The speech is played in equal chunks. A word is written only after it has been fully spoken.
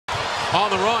On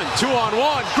the run,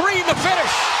 2-on-1. Green the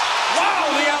finish.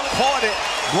 Wow, the out. Caught it,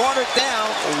 brought it down,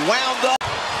 wound up.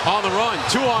 On the run,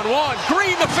 2-on-1.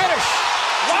 Green the finish.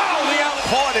 Wow, the out.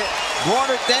 Caught it,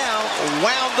 brought it down,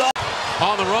 wound up.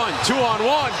 On the run,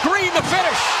 2-on-1. Green the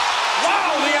finish.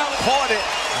 Wow, the out. Caught it,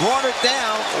 brought it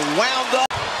down, wound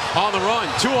up. On the run,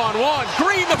 2-on-1.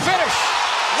 Green the finish.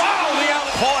 Wow, the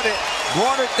out. Caught it,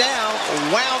 brought it down,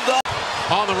 wound up.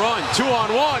 On the run,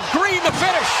 2-on-1. Green the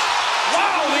finish.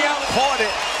 Wow, the out. Caught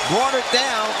it, brought it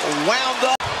down, wound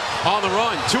up. On the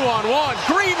run, 2-on-1.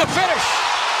 Green the finish.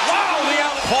 Wow, the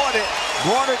out. Caught it,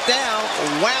 brought it down,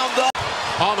 wound up.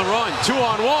 On the run,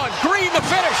 2-on-1. Green the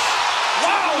finish.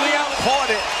 Wow, the out.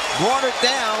 Caught it, brought it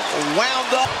down,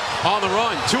 wound up. On the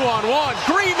run, 2-on-1.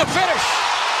 Green the finish.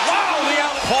 Wow, the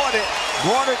out. Caught it,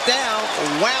 brought it down,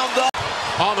 wound up.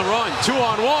 On the run,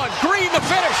 2-on-1. Green the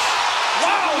finish.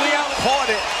 Wow, the out.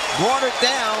 Caught it, brought it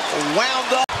down,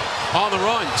 wound up. On the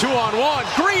run, 2-on-1.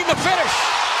 Green the finish.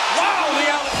 Wow, the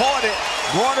out. Caught it,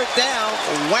 brought it down,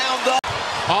 wound up.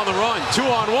 On the run,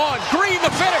 2-on-1. Green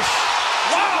the finish.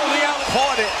 Wow, the out.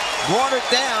 Caught it, brought it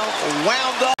down,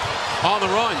 wound up. On the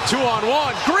run,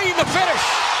 2-on-1. Green the finish.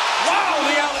 Wow,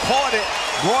 the out. Caught it,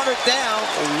 brought it down,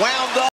 wound up.